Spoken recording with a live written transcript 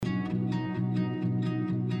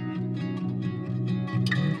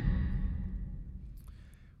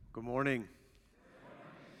Morning.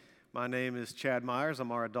 My name is Chad Myers.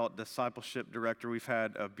 I'm our adult discipleship director. We've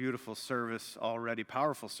had a beautiful service already,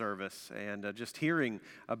 powerful service, and just hearing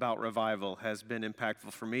about revival has been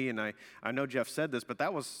impactful for me. And I know Jeff said this, but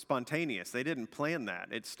that was spontaneous. They didn't plan that.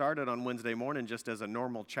 It started on Wednesday morning just as a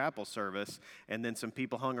normal chapel service, and then some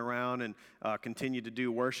people hung around and continued to do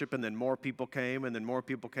worship, and then more people came, and then more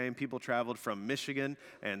people came. People traveled from Michigan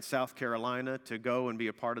and South Carolina to go and be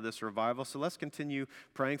a part of this revival. So let's continue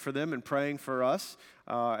praying for them and praying for us.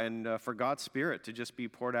 And for God's Spirit to just be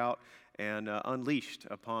poured out and unleashed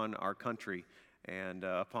upon our country and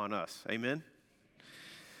upon us. Amen?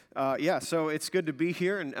 So it's good to be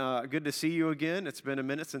here and good to see you again. It's been a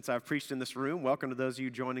minute since I've preached in this room. Welcome to those of you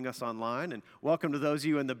joining us online, and welcome to those of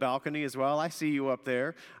you in the balcony as well. I see you up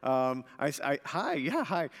there. Hi.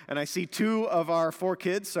 And I see 2 of our 4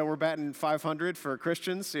 kids, so we're batting 500 for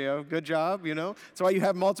Christians. Good job. That's why you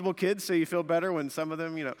have multiple kids, so you feel better when some of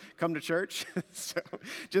them, come to church. So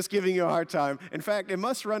just giving you a hard time. In fact, it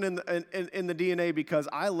must run in the DNA because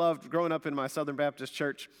I loved growing up in my Southern Baptist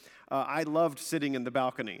church. I loved sitting in the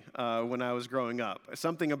balcony when I was growing up.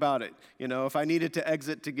 Something about it. If I needed to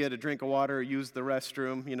exit to get a drink of water or use the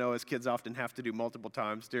restroom, as kids often have to do multiple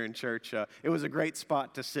times during church, it was a great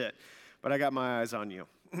spot to sit. But I got my eyes on you.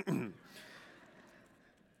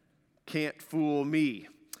 Can't fool me.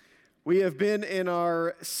 We have been in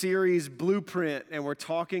our series Blueprint, and we're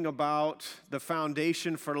talking about the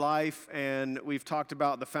foundation for life, and we've talked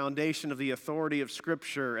about the foundation of the authority of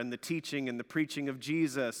Scripture and the teaching and the preaching of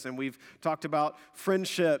Jesus, and we've talked about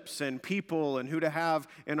friendships and people and who to have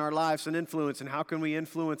in our lives and influence and how can we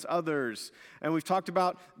influence others, and we've talked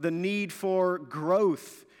about the need for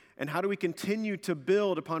growth and how do we continue to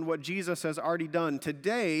build upon what Jesus has already done.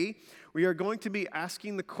 Today, we are going to be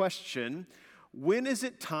asking the question, when is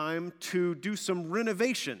it time to do some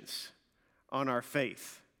renovations on our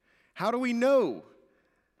faith? How do we know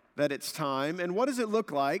that it's time, and what does it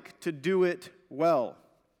look like to do it well?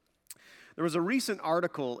 There was a recent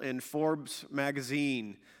article in Forbes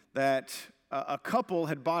magazine that a couple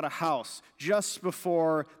had bought a house just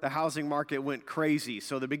before the housing market went crazy.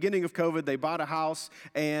 So the beginning of COVID, they bought a house,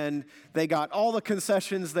 and they got all the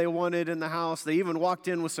concessions they wanted in the house. They even walked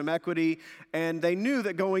in with some equity, and they knew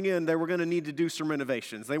that going in, they were going to need to do some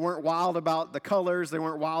renovations. They weren't wild about the colors. They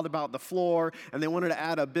weren't wild about the floor, and they wanted to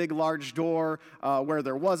add a big, large door where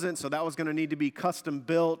there wasn't, so that was going to need to be custom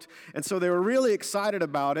built. And so they were really excited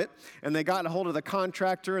about it, and they got a hold of the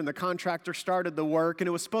contractor, and the contractor started the work, and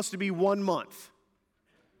it was supposed to be 1 month.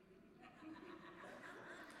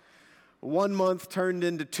 1 month turned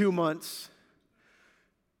into 2 months.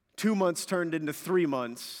 2 months turned into 3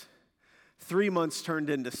 months. 3 months turned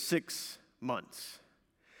into 6 months.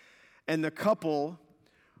 And the couple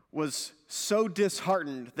was so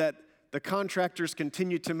disheartened that the contractors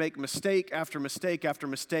continued to make mistake after mistake after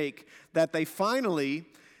mistake that they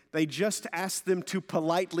just asked them to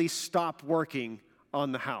politely stop working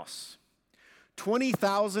on the house.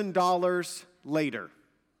 $20,000 later,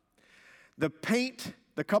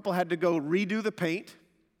 the couple had to go redo the paint.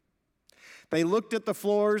 They looked at the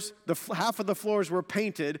floors. Half of the floors were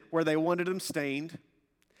painted where they wanted them stained.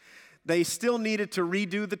 They still needed to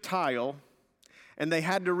redo the tile, and they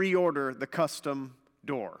had to reorder the custom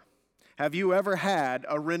door. Have you ever had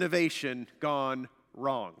a renovation gone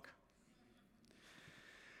wrong?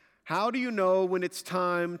 How do you know when it's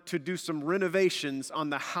time to do some renovations on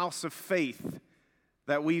the house of faith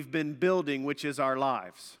that we've been building, which is our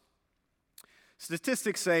lives?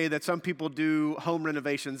 Statistics say that some people do home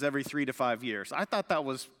renovations every 3 to 5 years. I thought that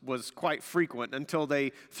was quite frequent until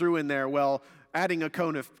they threw in there, adding a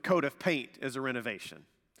coat of paint is a renovation.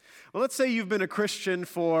 Well, let's say you've been a Christian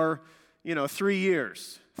for, 3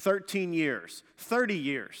 years, 13 years, 30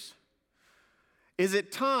 years. Is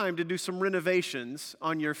it time to do some renovations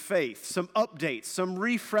on your faith, some updates, some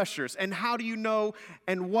refreshers? And how do you know,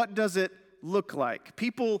 and what does it look like?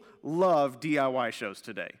 People love DIY shows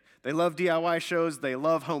today. They love DIY shows. They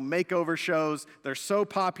love home makeover shows. They're so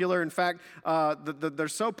popular. In fact, they're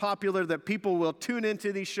so popular that people will tune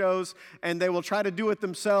into these shows and they will try to do it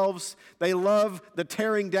themselves. They love the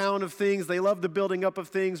tearing down of things. They love the building up of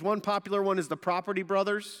things. One popular one is the Property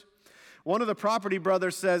Brothers. One of the Property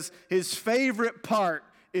Brothers says his favorite part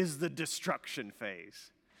is the destruction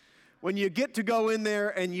phase. When you get to go in there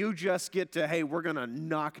and you just get to, hey, we're going to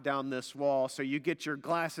knock down this wall. So you get your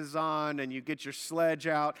glasses on and you get your sledge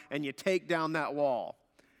out and you take down that wall.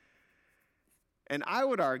 And I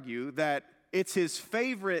would argue that it's his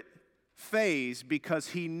favorite phase because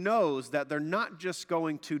he knows that they're not just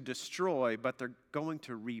going to destroy, but they're going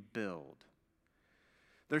to rebuild.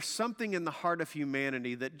 There's something in the heart of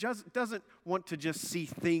humanity that just doesn't want to just see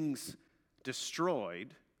things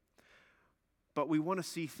destroyed, but we want to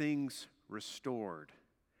see things restored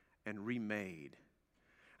and remade.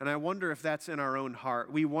 And I wonder if that's in our own heart.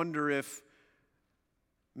 We wonder if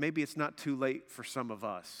maybe it's not too late for some of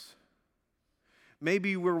us.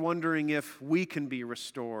 Maybe we're wondering if we can be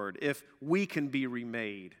restored, if we can be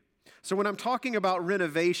remade. So when I'm talking about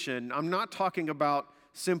renovation, I'm not talking about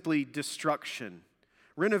simply destruction.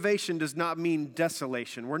 Renovation does not mean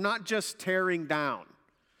desolation. We're not just tearing down.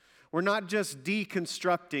 We're not just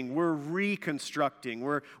deconstructing, we're reconstructing.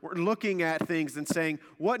 We're looking at things and saying,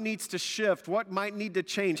 what needs to shift? What might need to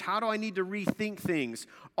change? How do I need to rethink things?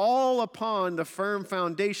 All upon the firm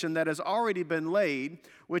foundation that has already been laid,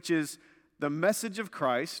 which is the message of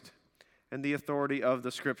Christ and the authority of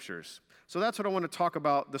the Scriptures. So that's what I want to talk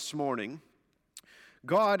about this morning.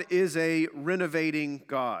 God is a renovating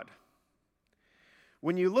God.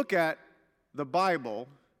 When you look at the Bible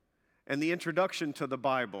and the introduction to the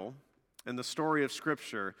Bible and the story of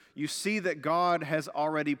Scripture, you see that God has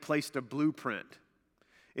already placed a blueprint.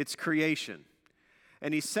 It's creation.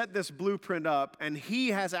 And He set this blueprint up, and He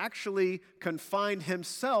has actually confined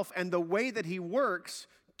Himself and the way that He works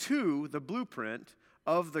to the blueprint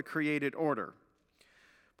of the created order.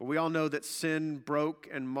 But we all know that sin broke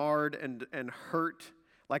and marred and hurt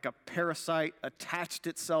like a parasite, attached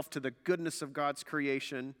itself to the goodness of God's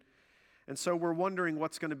creation. And so we're wondering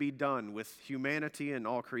what's going to be done with humanity and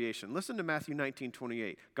all creation. Listen to Matthew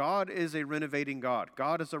 19:28. God is a renovating God.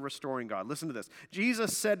 God is a restoring God. Listen to this.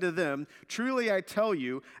 Jesus said to them, "Truly I tell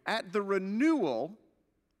you, at the renewal,"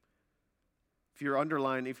 if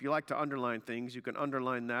you like to underline things, you can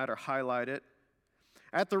underline that or highlight it.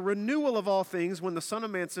 "At the renewal of all things, when the Son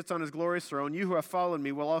of Man sits on His glorious throne, you who have followed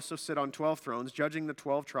me will also sit on 12 thrones, judging the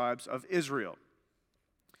 12 tribes of Israel."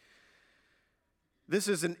 This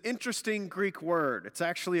is an interesting Greek word. It's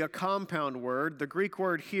actually a compound word. The Greek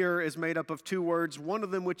word here is made up of two words, one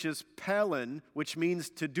of them which is pelen, which means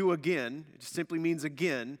to do again. It simply means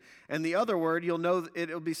again. And the other word, you'll know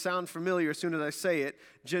it'll sound familiar as soon as I say it,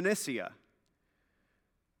 genesia,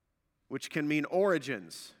 which can mean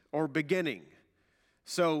origins or beginning.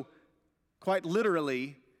 So, quite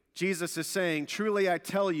literally, Jesus is saying, "Truly I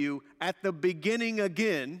tell you, at the beginning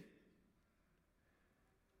again,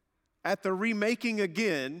 at the remaking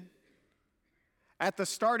again, at the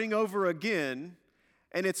starting over again,"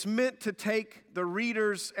 and it's meant to take the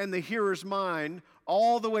reader's and the hearer's mind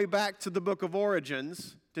all the way back to the book of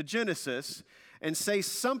Origins, to Genesis, and say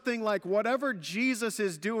something like whatever Jesus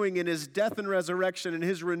is doing in His death and resurrection and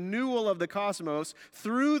His renewal of the cosmos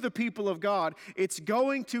through the people of God, it's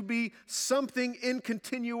going to be something in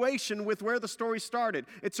continuation with where the story started.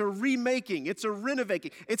 It's a remaking. It's a renovating.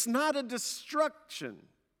 It's not a destruction.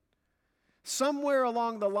 Somewhere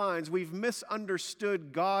along the lines, we've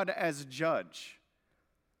misunderstood God as judge.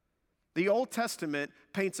 The Old Testament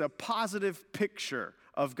paints a positive picture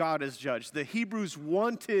of God as judge. The Hebrews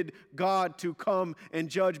wanted God to come and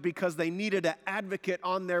judge because they needed an advocate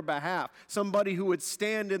on their behalf, somebody who would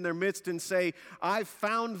stand in their midst and say, "I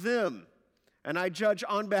found them, and I judge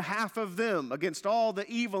on behalf of them against all the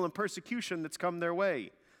evil and persecution that's come their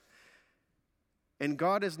way." And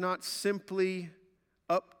God is not simply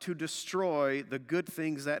up to destroy the good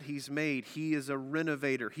things that He's made. He is a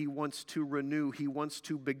renovator. He wants to renew. He wants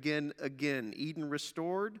to begin again. Eden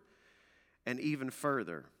restored, and even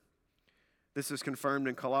further. This is confirmed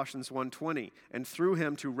in Colossians 1:20. "And through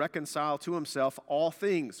Him to reconcile to Himself all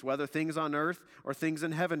things, whether things on earth or things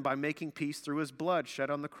in heaven, by making peace through His blood shed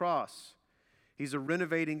on the cross." He's a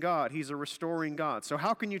renovating God. He's a restoring God. So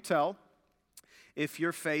how can you tell if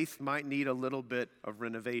your faith might need a little bit of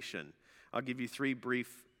renovation? I'll give you three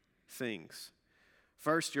brief things.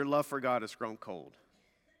 First, your love for God has grown cold.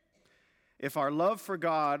 If our love for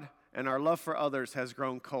God and our love for others has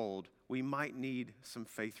grown cold, we might need some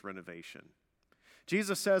faith renovation.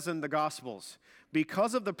 Jesus says in the Gospels,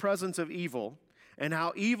 because of the presence of evil and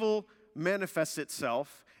how evil manifests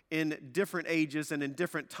itself in different ages and in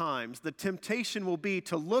different times, the temptation will be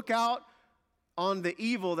to look out on the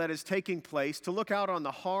evil that is taking place, to look out on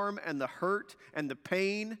the harm and the hurt and the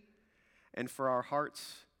pain, and for our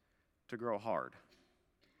hearts to grow hard,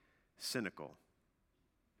 cynical,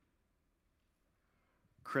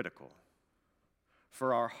 critical,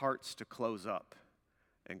 for our hearts to close up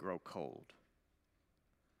and grow cold.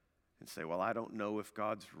 and say, well, I don't know if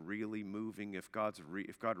God's really moving, if God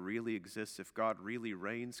really exists, if God really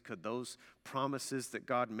reigns. Could those promises that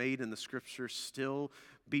God made in the Scriptures still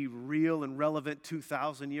be real and relevant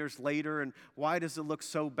 2,000 years later? And why does it look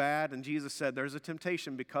so bad? And Jesus said, there's a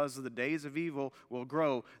temptation because the days of evil will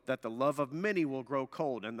grow, that the love of many will grow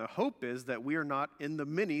cold. And the hope is that we are not in the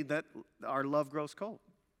many, that our love grows cold.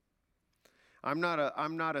 I'm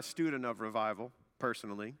not a student of revival,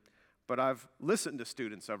 personally. But I've listened to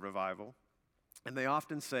students of revival, and they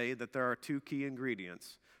often say that there are two key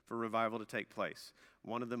ingredients for revival to take place.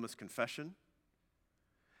 One of them is confession,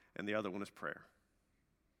 and the other one is prayer.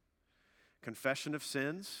 Confession of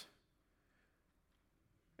sins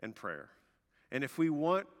and prayer. And if we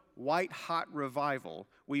want white-hot revival,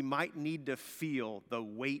 we might need to feel the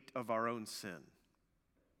weight of our own sin.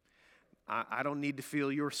 I don't need to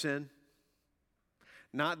feel your sin,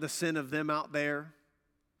 not the sin of them out there.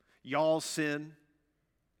 Y'all's sin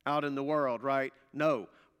out in the world, right? No,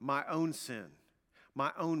 my own sin,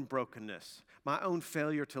 my own brokenness, my own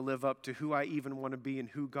failure to live up to who I even want to be and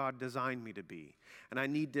who God designed me to be. And I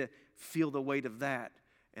need to feel the weight of that,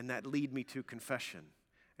 and that lead me to confession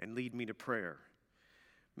and lead me to prayer.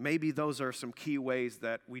 Maybe those are some key ways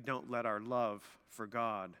that we don't let our love for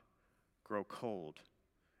God grow cold,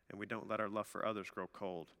 and we don't let our love for others grow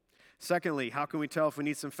cold. Secondly, how can we tell if we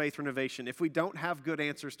need some faith renovation? If we don't have good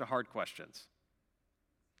answers to hard questions.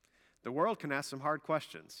 The world can ask some hard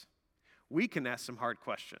questions. We can ask some hard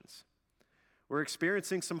questions. We're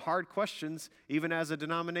experiencing some hard questions even as a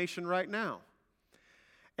denomination right now.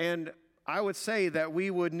 And I would say that we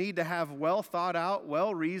would need to have well thought out,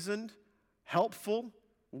 well-reasoned, helpful,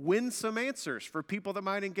 winsome answers for people that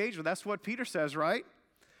might engage with. That's what Peter says, right?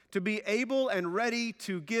 To be able and ready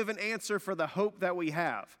to give an answer for the hope that we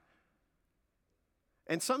have.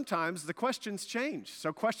 And sometimes the questions change.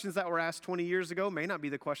 So questions that were asked 20 years ago may not be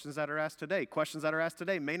the questions that are asked today. Questions that are asked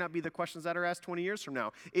today may not be the questions that are asked 20 years from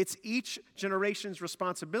now. It's each generation's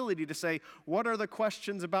responsibility to say, what are the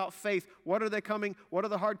questions about faith? What are they coming? What are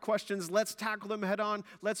the hard questions? Let's tackle them head on.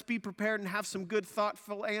 Let's be prepared and have some good,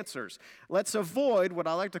 thoughtful answers. Let's avoid what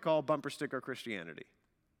I like to call bumper sticker Christianity,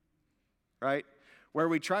 right? Where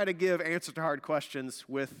we try to give answers to hard questions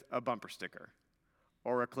with a bumper sticker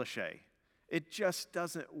or a cliche. It just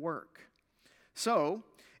doesn't work. So,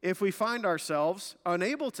 if we find ourselves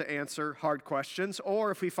unable to answer hard questions,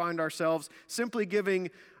 or if we find ourselves simply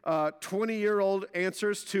giving 20-year-old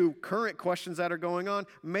answers to current questions that are going on,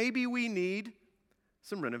 maybe we need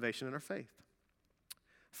some renovation in our faith.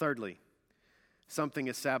 Thirdly, something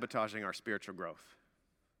is sabotaging our spiritual growth.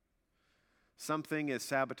 Something is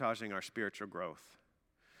sabotaging our spiritual growth.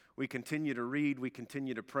 We continue to read, we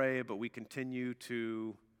continue to pray, but we continue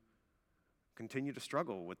to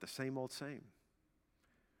struggle with the same old same.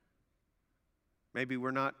 Maybe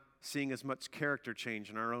we're not seeing as much character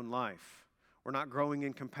change in our own life. We're not growing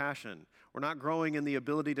in compassion. We're not growing in the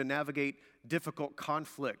ability to navigate difficult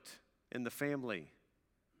conflict in the family.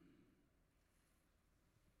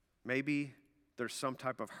 Maybe there's some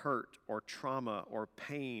type of hurt or trauma or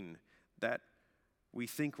pain that we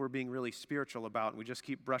think we're being really spiritual about, and we just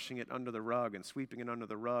keep brushing it under the rug and sweeping it under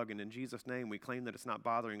the rug, and in Jesus' name we claim that it's not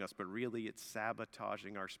bothering us, but really it's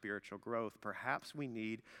sabotaging our spiritual growth. Perhaps we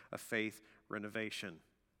need a faith renovation.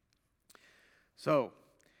 So,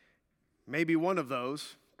 maybe one of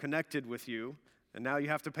those connected with you, and now you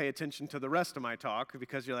have to pay attention to the rest of my talk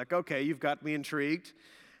because you're like, okay, you've got me intrigued.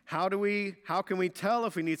 How can we tell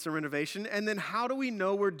if we need some renovation? And then how do we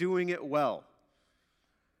know we're doing it well?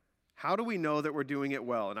 How do we know that we're doing it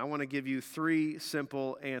well? And I want to give you 3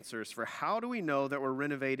 simple answers for how do we know that we're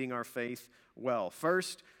renovating our faith well.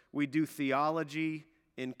 First, we do theology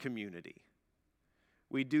in community.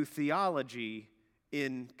 We do theology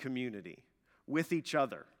in community with each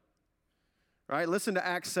other. All right, listen to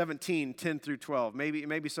Acts 17, 10 through 12.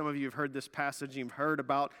 Maybe some of you have heard this passage. You've heard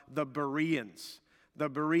about the Bereans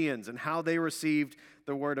and how they received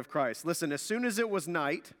the word of Christ. Listen, as soon as it was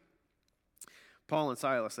night, Paul and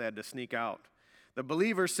Silas, they had to sneak out. The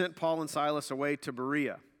believers sent Paul and Silas away to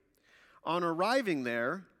Berea. On arriving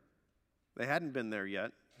there, they hadn't been there yet.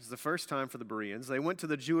 It was the first time for the Bereans. They went to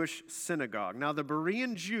the Jewish synagogue. Now, the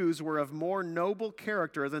Berean Jews were of more noble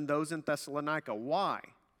character than those in Thessalonica. Why?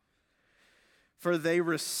 For they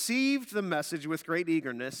received the message with great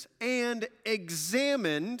eagerness and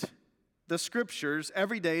examined the scriptures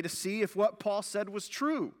every day to see if what Paul said was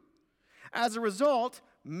true. As a result,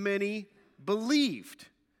 many believed,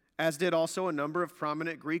 as did also a number of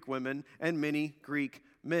prominent Greek women and many Greek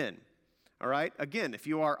men. All right? Again, if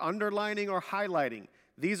you are underlining or highlighting,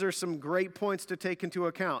 these are some great points to take into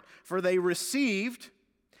account. For they received,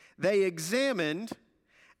 they examined,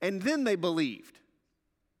 and then they believed.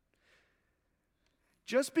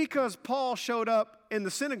 Just because Paul showed up in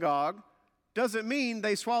the synagogue doesn't mean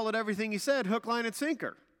they swallowed everything he said, hook, line, and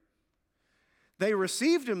sinker. They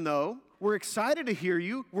received him, though. We're excited to hear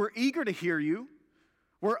you. We're eager to hear you.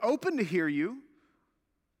 We're open to hear you.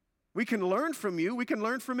 We can learn from you. We can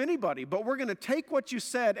learn from anybody. But we're going to take what you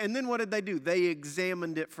said, and then what did they do? They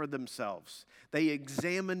examined it for themselves. They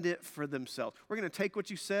examined it for themselves. We're going to take what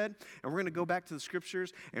you said, and we're going to go back to the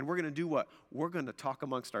Scriptures, and we're going to do what? We're going to talk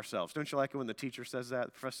amongst ourselves. Don't you like it when the teacher says that,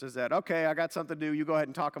 the professor says that? Okay, I got something to do. You go ahead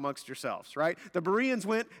and talk amongst yourselves, right? The Bereans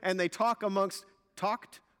went, and they talked amongst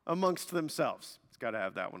themselves. It's got to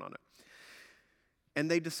have that one on it. And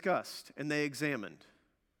they discussed, and they examined.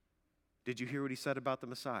 Did you hear what he said about the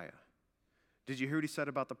Messiah? Did you hear what he said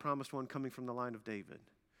about the promised one coming from the line of David?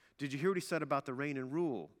 Did you hear what he said about the reign and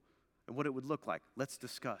rule and what it would look like? Let's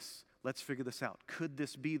discuss. Let's figure this out. Could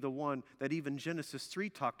this be the one that even Genesis 3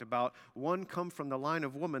 talked about, one come from the line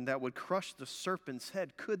of woman that would crush the serpent's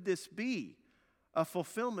head? Could this be a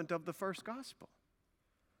fulfillment of the first gospel?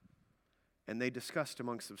 And they discussed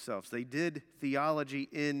amongst themselves. They did theology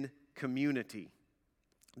in community.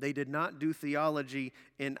 They did not do theology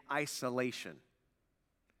in isolation.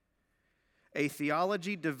 A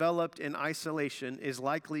theology developed in isolation is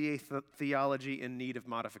likely a theology in need of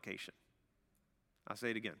modification. I'll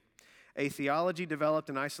say it again. A theology developed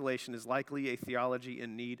in isolation is likely a theology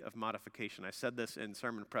in need of modification. I said this in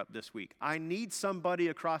sermon prep this week. I need somebody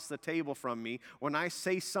across the table from me when I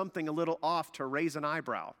say something a little off to raise an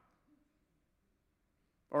eyebrow.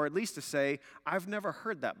 Or at least to say, I've never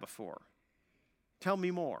heard that before. Tell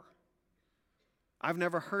me more. I've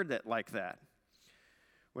never heard it like that.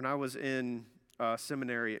 When I was in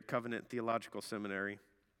seminary at Covenant Theological Seminary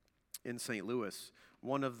in St. Louis,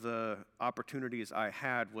 one of the opportunities I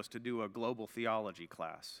had was to do a global theology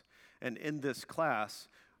class. And in this class,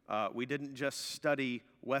 we didn't just study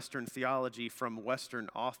Western theology from Western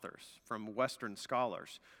authors, from Western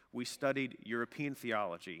scholars. We studied European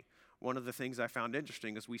theology. One of the things I found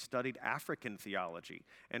interesting is we studied African theology,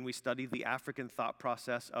 and we studied the African thought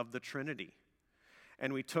process of the Trinity.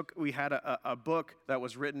 And we had a book that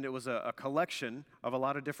was written, it was a collection of a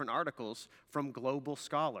lot of different articles from global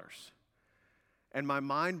scholars. And my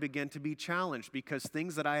mind began to be challenged because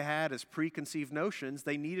things that I had as preconceived notions,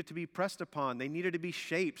 they needed to be pressed upon. They needed to be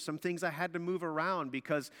shaped. Some things I had to move around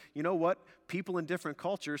because, you know what? People in different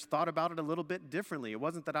cultures thought about it a little bit differently. It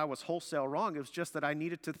wasn't that I was wholesale wrong. It was just that I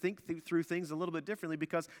needed to think through things a little bit differently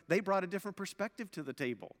because they brought a different perspective to the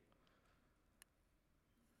table.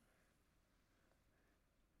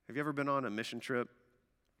 Have you ever been on a mission trip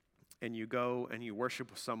and you go and you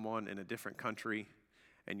worship with someone in a different country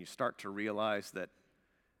and you start to realize that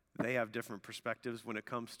they have different perspectives when it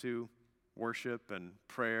comes to worship and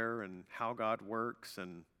prayer and how God works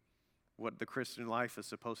and what the Christian life is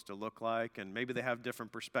supposed to look like, and maybe they have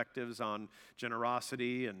different perspectives on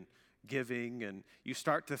generosity and giving, and you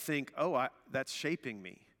start to think, that's shaping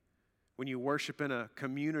me. When you worship in a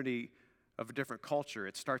community of a different culture,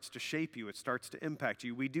 it starts to shape you, it starts to impact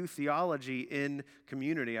you. We do theology in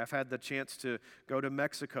community. I've had the chance to go to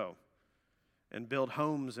Mexico and build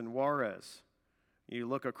homes in Juarez. You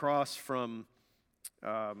look across from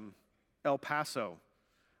El Paso,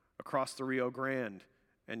 across the Rio Grande,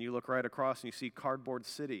 and you look right across and you see Cardboard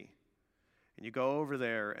City. And you go over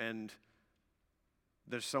there and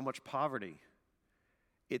there's so much poverty.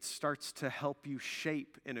 It starts to help you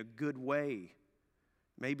shape in a good way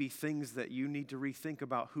maybe things that you need to rethink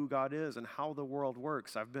about who God is and how the world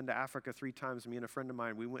works. I've been to Africa 3 times. Me and a friend of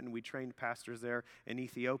mine, we went and we trained pastors there in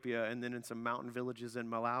Ethiopia and then in some mountain villages in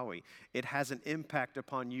Malawi. It has an impact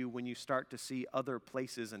upon you when you start to see other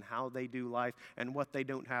places and how they do life and what they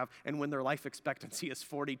don't have. And when their life expectancy is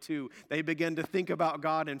 42, they begin to think about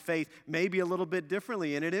God and faith maybe a little bit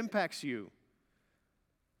differently, and it impacts you.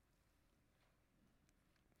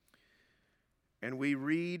 And we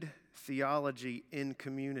read theology in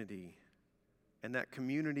community, and that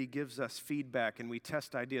community gives us feedback, and we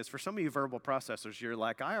test ideas. For some of you verbal processors, you're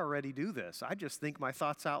like, I already do this. I just think my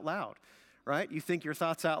thoughts out loud, right? You think your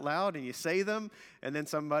thoughts out loud, and you say them, and then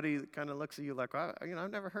somebody kind of looks at you like, I've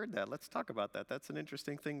never heard that. Let's talk about that. That's an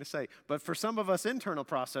interesting thing to say. But for some of us internal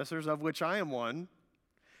processors, of which I am one,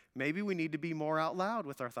 maybe we need to be more out loud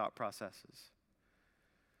with our thought processes.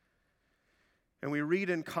 And we read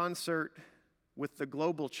in concert with the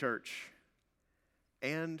global church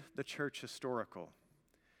and the church historical.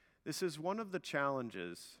 This is one of the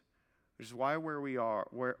challenges, which is why we are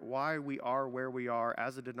where we are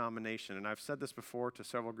as a denomination. And I've said this before to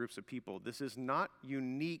several groups of people. This is not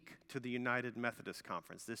unique to the United Methodist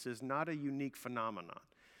Conference. This is not a unique phenomenon.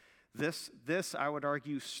 This, I would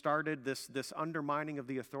argue, started this undermining of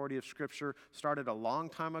the authority of Scripture started a long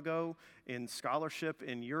time ago in scholarship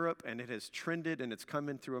in Europe, and it has trended, and it's come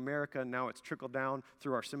in through America, and now it's trickled down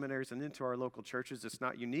through our seminaries and into our local churches. It's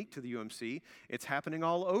not unique to the UMC. It's happening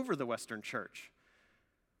all over the Western church.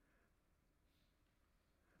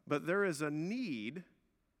 But there is a need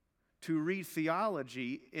to read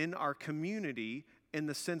theology in our community in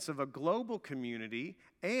the sense of a global community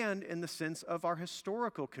and in the sense of our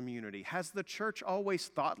historical community. Has the church always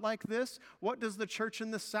thought like this? What does the church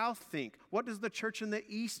in the South think? What does the church in the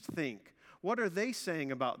East think? What are they saying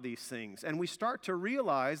about these things? And we start to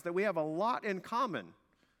realize that we have a lot in common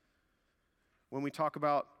when we talk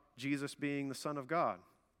about Jesus being the Son of God,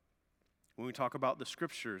 when we talk about the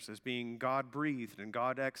Scriptures as being God-breathed and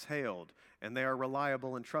God exhaled, and they are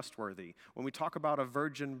reliable and trustworthy, when we talk about a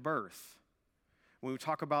virgin birth, when we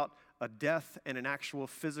talk about a death and an actual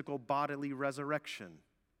physical bodily resurrection,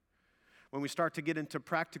 when we start to get into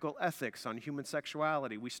practical ethics on human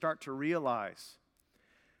sexuality, we start to realize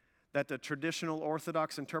that the traditional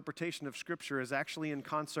Orthodox interpretation of Scripture is actually in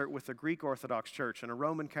concert with the Greek Orthodox Church and a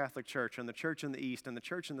Roman Catholic Church and the Church in the East and the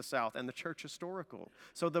Church in the South and the Church historical.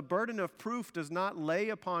 So the burden of proof does not lay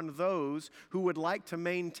upon those who would like to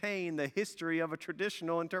maintain the history of a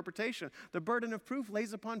traditional interpretation. The burden of proof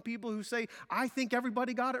lays upon people who say, I think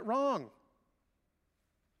everybody got it wrong.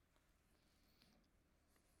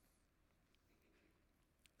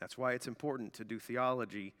 That's why it's important to do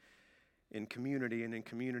theology in community and in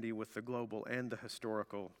community with the global and the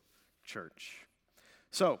historical church.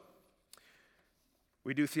 So,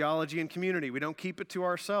 we do theology in community. We don't keep it to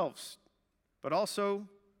ourselves. But also,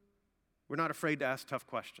 we're not afraid to ask tough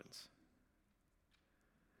questions.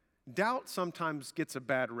 Doubt sometimes gets a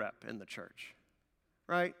bad rep in the church,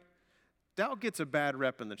 right? Doubt gets a bad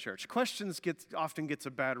rep in the church. Questions often gets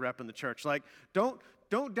a bad rep in the church. Like, don't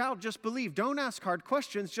doubt, just believe. Don't ask hard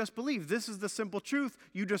questions, just believe. This is the simple truth.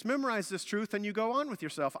 You just memorize this truth and you go on with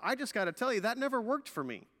yourself. I just got to tell you, that never worked for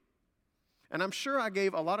me. And I'm sure I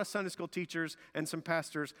gave a lot of Sunday school teachers and some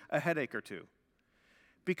pastors a headache or two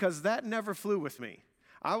because that never flew with me.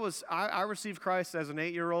 I received Christ as an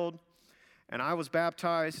 8-year-old and I was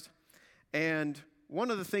baptized. And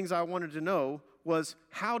one of the things I wanted to know was,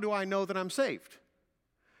 how do I know that I'm saved?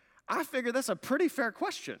 I figured that's a pretty fair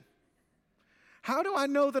question. How do I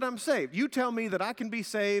know that I'm saved? You tell me that I can be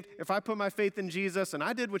saved if I put my faith in Jesus and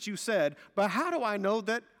I did what you said, but how do I know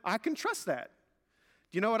that I can trust that?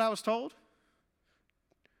 Do you know what I was told?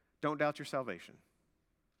 Don't doubt your salvation.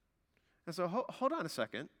 And so hold on a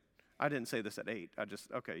second. I didn't say this at 8.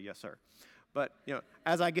 Okay, yes, sir. But,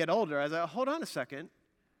 as I get older, hold on a second.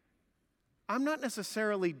 I'm not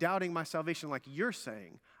necessarily doubting my salvation like you're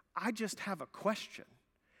saying. I just have a question.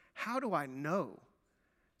 How do I know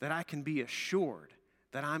that I can be assured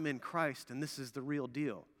that I'm in Christ and this is the real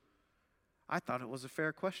deal? I thought it was a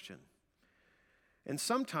fair question. And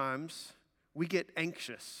sometimes we get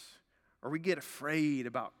anxious or we get afraid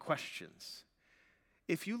about questions.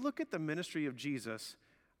 If you look at the ministry of Jesus,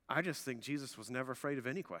 I just think Jesus was never afraid of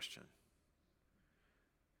any question.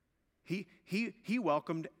 He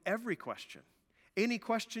welcomed every question. Any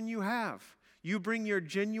question you have. You bring your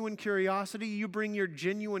genuine curiosity, you bring your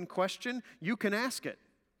genuine question, you can ask it.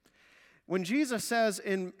 When Jesus says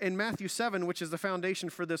in Matthew 7, which is the foundation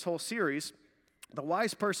for this whole series, the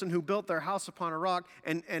wise person who built their house upon a rock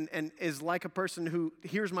and is like a person who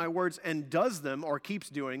hears my words and does them or keeps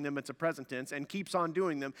doing them, it's a present tense, and keeps on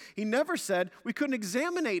doing them, he never said we couldn't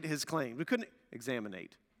examinate his claim. We couldn't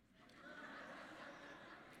examinate.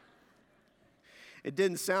 It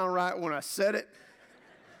didn't sound right when I said it.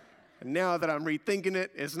 And now that I'm rethinking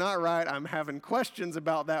it, it's not right. I'm having questions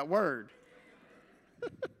about that word.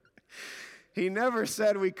 He never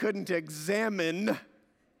said we couldn't examine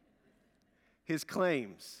his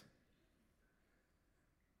claims.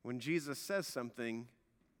 When Jesus says something,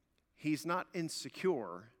 he's not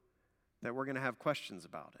insecure that we're going to have questions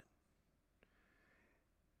about it.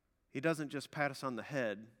 He doesn't just pat us on the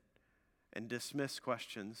head and dismiss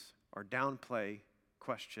questions or downplay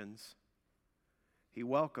questions. He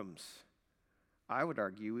welcomes, I would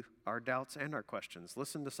argue, our doubts and our questions.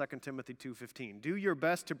 Listen to 2 Timothy 2:15. Do your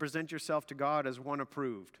best to present yourself to God as one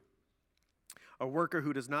approved, a worker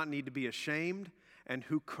who does not need to be ashamed and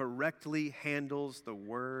who correctly handles the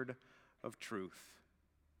word of truth.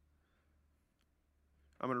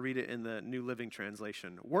 I'm going to read it in the New Living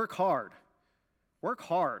Translation. Work hard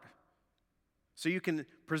so you can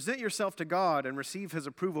present yourself to God and receive his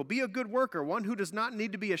approval. Be a good worker, one who does not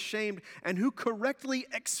need to be ashamed and who correctly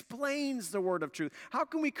explains the word of truth. How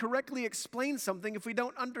can we correctly explain something if we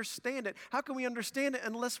don't understand it? How can we understand it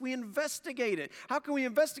unless we investigate it? How can we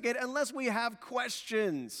investigate it unless we have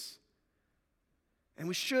questions? And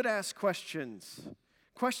we should ask questions.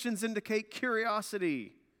 Questions indicate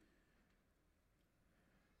curiosity.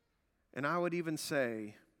 And I would even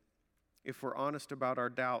say, if we're honest about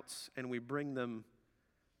our doubts and we bring them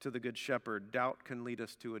to the Good Shepherd, doubt can lead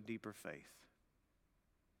us to a deeper faith.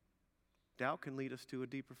 Doubt can lead us to a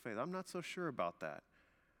deeper faith. I'm not so sure about that.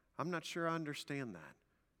 I'm not sure I understand that.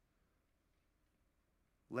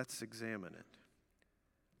 Let's examine it.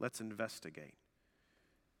 Let's investigate.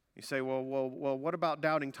 You say, well, what about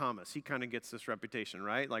doubting Thomas? He kind of gets this reputation,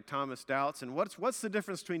 right? Like Thomas doubts. And what's the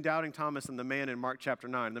difference between doubting Thomas and the man in Mark chapter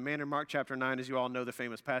 9? The man in Mark chapter 9, as you all know, the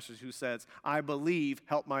famous passage who says, I believe,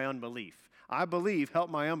 help my unbelief. I believe, help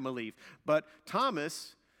my unbelief. But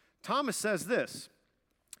Thomas says this,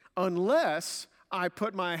 unless I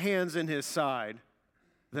put my hands in his side,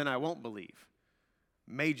 then I won't believe.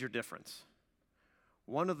 Major difference.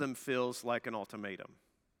 One of them feels like an ultimatum.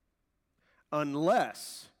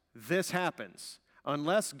 Unless this happens,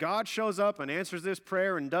 unless God shows up and answers this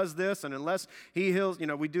prayer and does this, and unless he heals,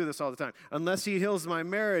 we do this all the time, unless he heals my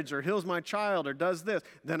marriage or heals my child or does this,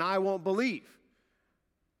 then I won't believe.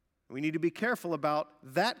 We need to be careful about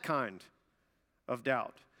that kind of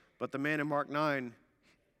doubt. But the man in Mark 9,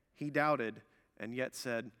 he doubted and yet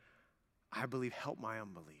said, I believe, help my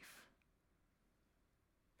unbelief.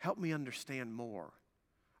 Help me understand more.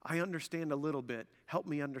 I understand a little bit. Help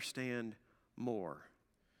me understand more.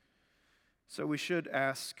 So we should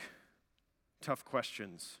ask tough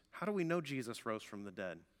questions. How do we know Jesus rose from the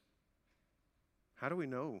dead? How do we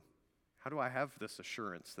know? How do I have this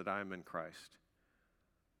assurance that I am in Christ?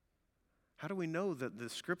 How do we know that the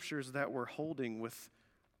scriptures that we're holding with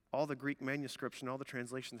all the Greek manuscripts and all the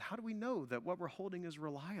translations, how do we know that what we're holding is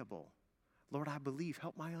reliable? Lord, I believe,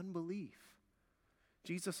 help my unbelief.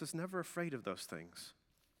 Jesus is never afraid of those things.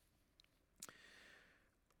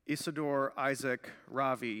 Isidore Isaac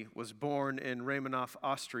Ravi was born in Ramanov,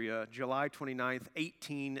 Austria, July 29th,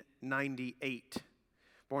 1898.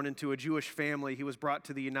 Born into a Jewish family, he was brought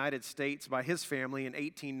to the United States by his family in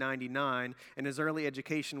 1899, and his early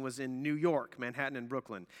education was in New York, Manhattan, and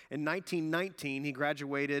Brooklyn. In 1919, he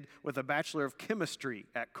graduated with a Bachelor of Chemistry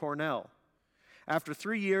at Cornell. After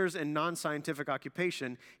 3 years in non-scientific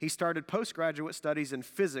occupation, he started postgraduate studies in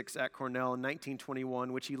physics at Cornell in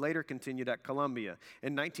 1921, which he later continued at Columbia.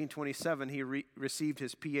 In 1927, he received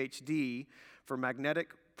his PhD for magnetic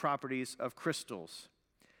properties of crystals.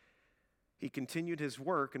 He continued his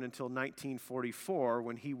work until 1944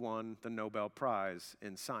 when he won the Nobel Prize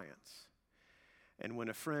in Science. And when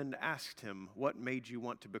a friend asked him, what made you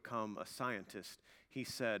want to become a scientist? He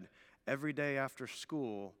said, every day after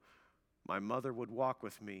school, my mother would walk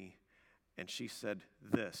with me, and she said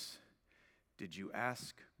this, did you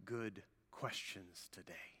ask good questions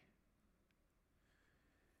today?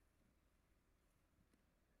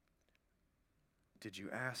 Did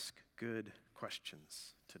you ask good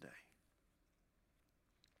questions today?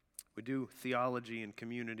 We do theology and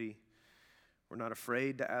community. We're not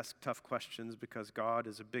afraid to ask tough questions because God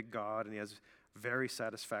is a big God and he has very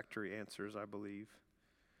satisfactory answers, I believe.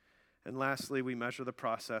 And lastly, we measure the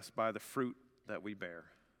process by the fruit that we bear.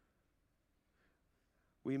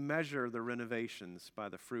 We measure the renovations by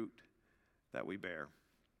the fruit that we bear.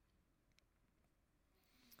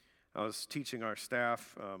 I was teaching our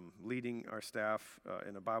staff, leading our staff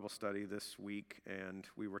in a Bible study this week, and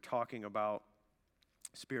we were talking about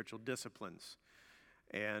spiritual disciplines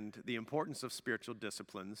and the importance of spiritual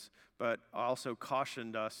disciplines, but also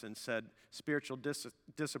cautioned us and said spiritual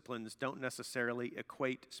disciplines don't necessarily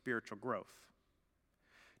equate spiritual growth.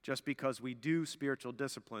 Just because we do spiritual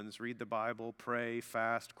disciplines, read the Bible, pray,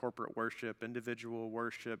 fast, corporate worship, individual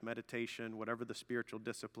worship, meditation, whatever the spiritual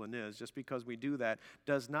discipline is, just because we do that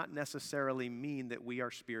does not necessarily mean that we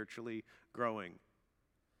are spiritually growing.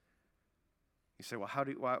 You say, well,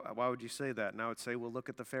 why would you say that? And I would say, well, look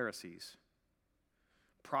at the Pharisees.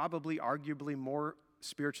 Probably, arguably more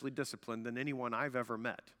spiritually disciplined than anyone I've ever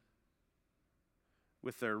met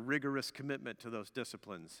with their rigorous commitment to those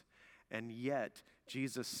disciplines. And yet,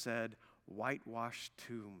 Jesus said, whitewashed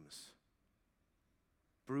tombs,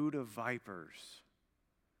 brood of vipers,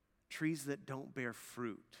 trees that don't bear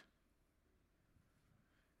fruit.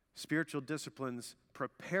 Spiritual disciplines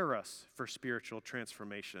prepare us for spiritual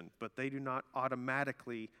transformation, but they do not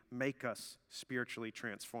automatically make us spiritually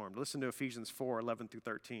transformed. Listen to Ephesians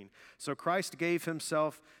 4:11-13. So Christ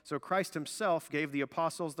himself gave the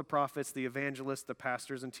apostles, the prophets, the evangelists, the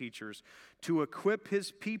pastors, and teachers to equip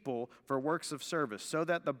his people for works of service, so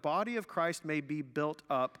that the body of Christ may be built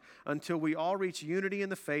up until we all reach unity in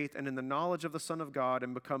the faith and in the knowledge of the Son of God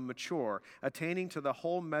and become mature, attaining to the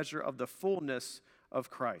whole measure of the fullness of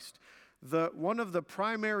Christ. One of the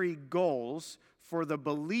primary goals for the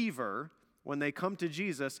believer when they come to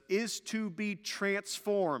Jesus is to be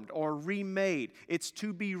transformed or remade. It's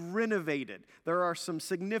to be renovated. There are some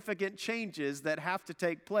significant changes that have to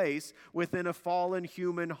take place within a fallen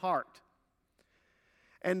human heart.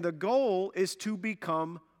 And the goal is to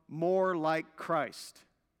become more like Christ.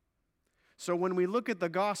 So when we look at the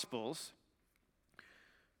Gospels,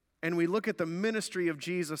 and we look at the ministry of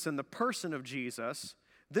Jesus and the person of Jesus,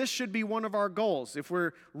 this should be one of our goals. If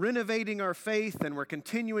we're renovating our faith and we're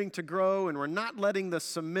continuing to grow and we're not letting the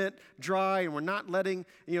cement dry and we're not letting,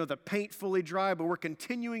 the paint fully dry, but we're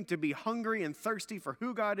continuing to be hungry and thirsty for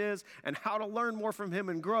who God is and how to learn more from him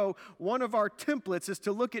and grow, one of our templates is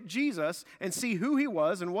to look at Jesus and see who he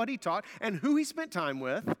was and what he taught and who he spent time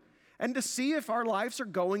with, and to see if our lives are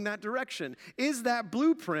going that direction. Is that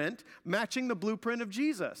blueprint matching the blueprint of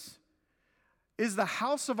Jesus? Is the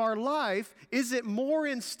house of our life, is it more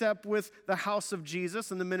in step with the house of Jesus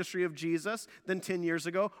and the ministry of Jesus than 10 years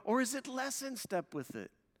ago, or is it less in step with it?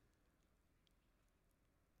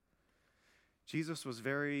 Jesus was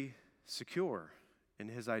very secure in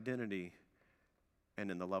his identity and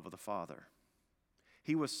in the love of the Father.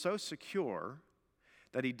 He was so secure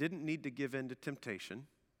that he didn't need to give in to temptation,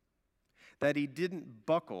 that he didn't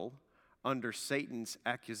buckle under Satan's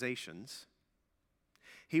accusations.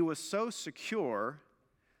 He was so secure,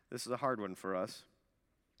 this is a hard one for us,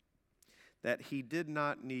 that he did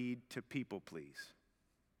not need to people please.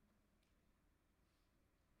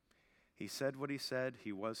 He said what he said,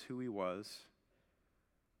 he was who he was,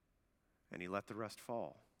 and he let the rest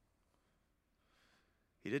fall.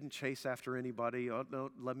 He didn't chase after anybody. Oh, no,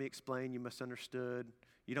 let me explain, you misunderstood.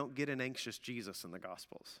 You don't get an anxious Jesus in the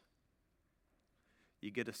Gospels. You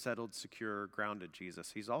get a settled, secure, grounded Jesus.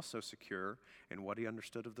 He's also secure in what he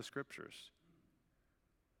understood of the Scriptures,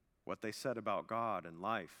 what they said about God and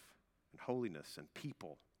life and holiness and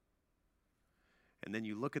people. And then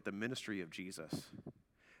you look at the ministry of Jesus,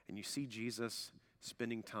 and you see Jesus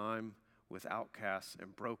spending time with outcasts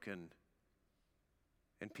and broken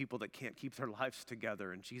and people that can't keep their lives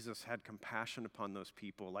together. And Jesus had compassion upon those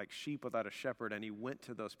people like sheep without a shepherd, and he went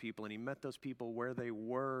to those people, and he met those people where they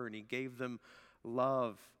were, and he gave them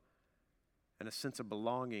love and a sense of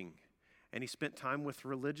belonging. And he spent time with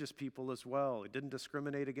religious people as well. He didn't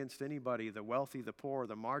discriminate against anybody, the wealthy, the poor,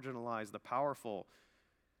 the marginalized, the powerful.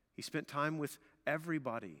 He spent time with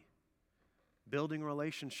everybody, building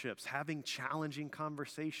relationships, having challenging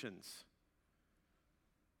conversations.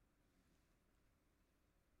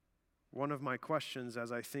 One of my questions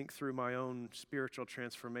as I think through my own spiritual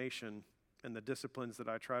transformation and the disciplines that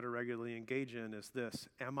I try to regularly engage in is this: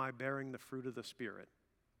 am I bearing the fruit of the Spirit?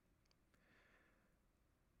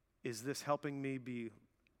 Is this helping me be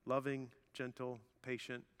loving, gentle,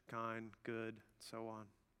 patient, kind, good, so on?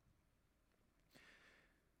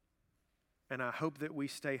 And I hope that we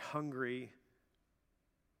stay hungry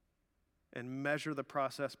and measure the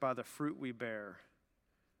process by the fruit we bear.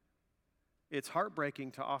 It's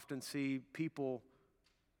heartbreaking to often see people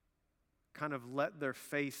kind of let their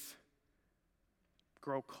faith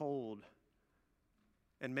grow cold.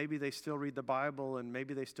 And maybe they still read the Bible and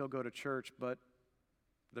maybe they still go to church, but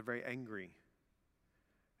they're very angry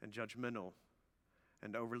and judgmental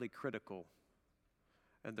and overly critical,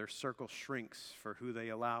 and their circle shrinks for who they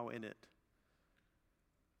allow in it.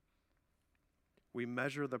 We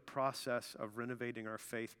measure the process of renovating our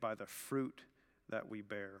faith by the fruit that we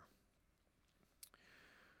bear.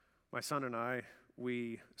 My son and I,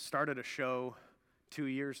 we started a show 2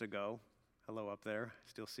 years ago. Hello up there,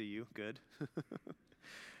 still see you, good.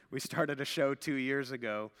 We started a show 2 years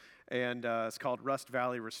ago, and it's called Rust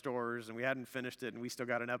Valley Restorers, and we hadn't finished it, and we still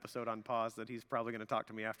got an episode on pause that he's probably going to talk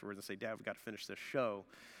to me afterwards and say, Dad, we've got to finish this show.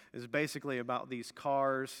 It's basically about these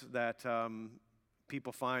cars that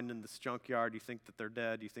people find in this junkyard. You think that they're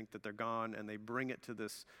dead, you think that they're gone, and they bring it to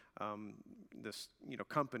this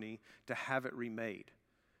company to have it remade,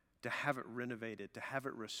 to have it renovated, to have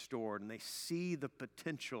it restored. And they see the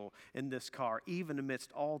potential in this car, even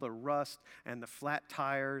amidst all the rust and the flat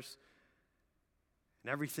tires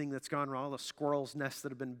and everything that's gone wrong, all the squirrels' nests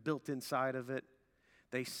that have been built inside of it.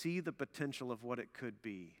 They see the potential of what it could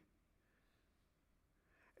be.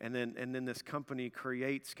 And then this company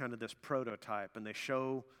creates kind of this prototype, and they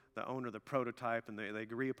show the owner the prototype, and they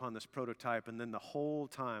agree upon this prototype, and then the whole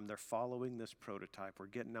time they're following this prototype. We're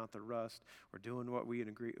getting out the rust. We're doing what we'd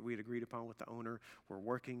agreed upon with the owner. We're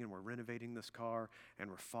working and we're renovating this car, and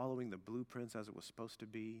we're following the blueprints as it was supposed to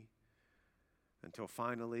be until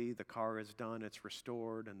finally the car is done, it's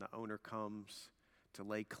restored, and the owner comes to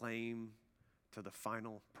lay claim to the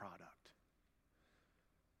final product.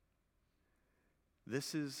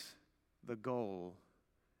 This is the goal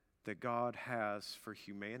that God has for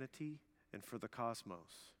humanity and for the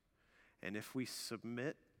cosmos. And if we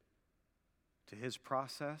submit to his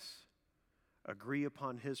process, agree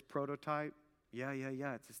upon his prototype,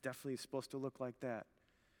 it's definitely supposed to look like that.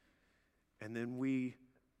 And then we,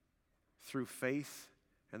 through faith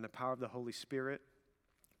and the power of the Holy Spirit,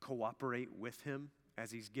 cooperate with him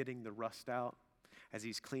as he's getting the rust out, as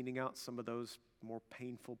he's cleaning out some of those more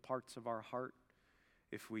painful parts of our heart.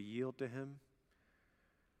 If we yield to him,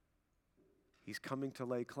 he's coming to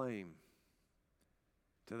lay claim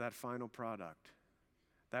to that final product,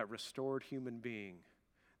 that restored human being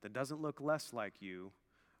that doesn't look less like you,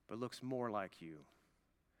 but looks more like you.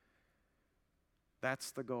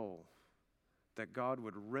 That's the goal, that God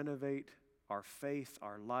would renovate our faith,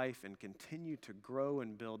 our life, and continue to grow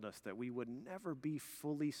and build us, that we would never be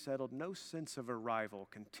fully settled, no sense of arrival,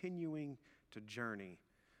 continuing to journey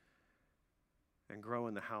and grow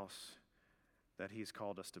in the house that he's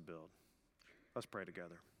called us to build. Let's pray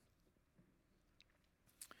together.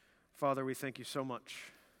 Father, we thank you so much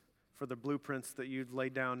for the blueprints that you've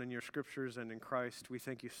laid down in your scriptures and in Christ. We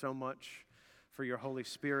thank you so much for your Holy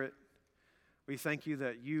Spirit. We thank you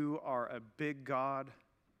that you are a big God,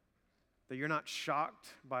 that you're not shocked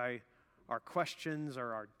by our questions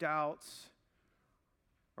or our doubts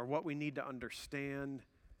or what we need to understand,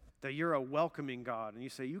 that you're a welcoming God, and you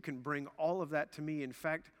say, you can bring all of that to me. In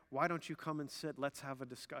fact, why don't you come and sit? Let's have a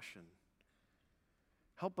discussion.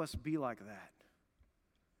 Help us be like that.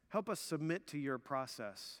 Help us submit to your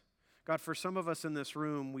process. God, for some of us in this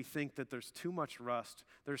room, we think that there's too much rust.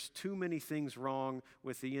 There's too many things wrong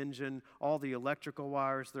with the engine. All the electrical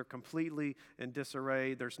wires, they're completely in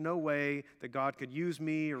disarray. There's no way that God could use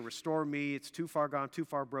me or restore me. It's too far gone, too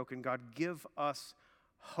far broken. God, give us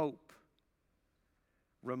hope.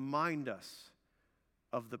 Remind us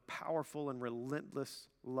of the powerful and relentless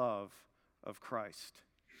love of Christ,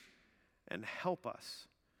 and help us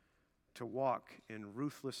to walk in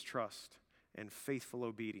ruthless trust and faithful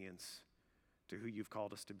obedience to who you've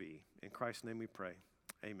called us to be. In Christ's name we pray.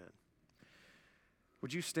 Amen.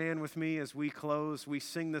 Would you stand with me as we close? We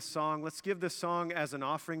sing this song. Let's give this song as an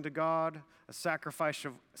offering to God, a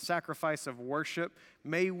sacrifice of worship.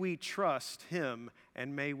 May we trust him,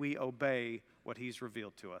 and may we obey what he's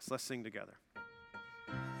revealed to us. Let's sing together.